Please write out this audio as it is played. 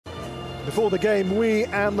Before the game, we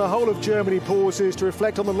and the whole of Germany pauses to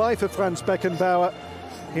reflect on the life of Franz Beckenbauer,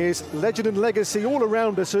 his legend and legacy all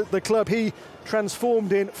around us at the club he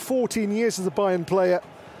transformed in 14 years as a Bayern player.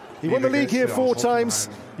 He won the league here 4 times,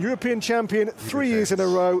 European champion 3 years in a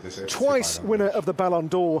row, twice winner of the Ballon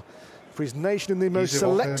d'Or. For his nation in the most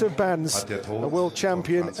select of bands, a world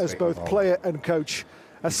champion as both player and coach.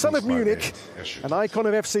 A son of Munich, an icon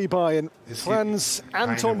of FC Bayern, Franz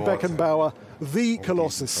Anton Beckenbauer, the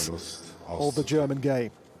Colossus of the German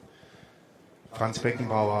game. Franz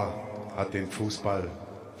Beckenbauer hat den Fußball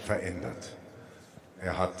verändert.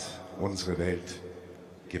 Hat unsere Welt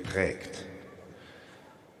geprägt.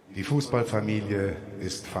 Die Fußballfamilie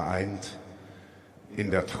ist vereint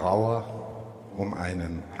in der Trauer um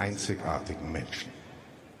einen einzigartigen Menschen.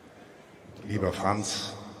 Lieber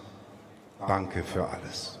Franz, danke für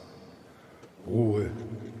alles. Ruhe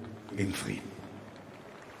in Frieden.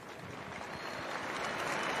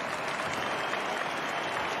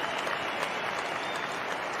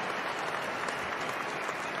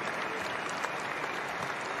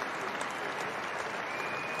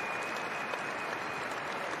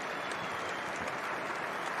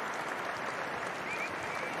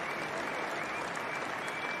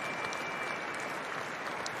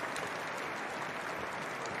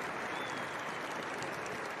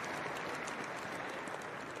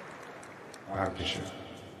 Dankeschön.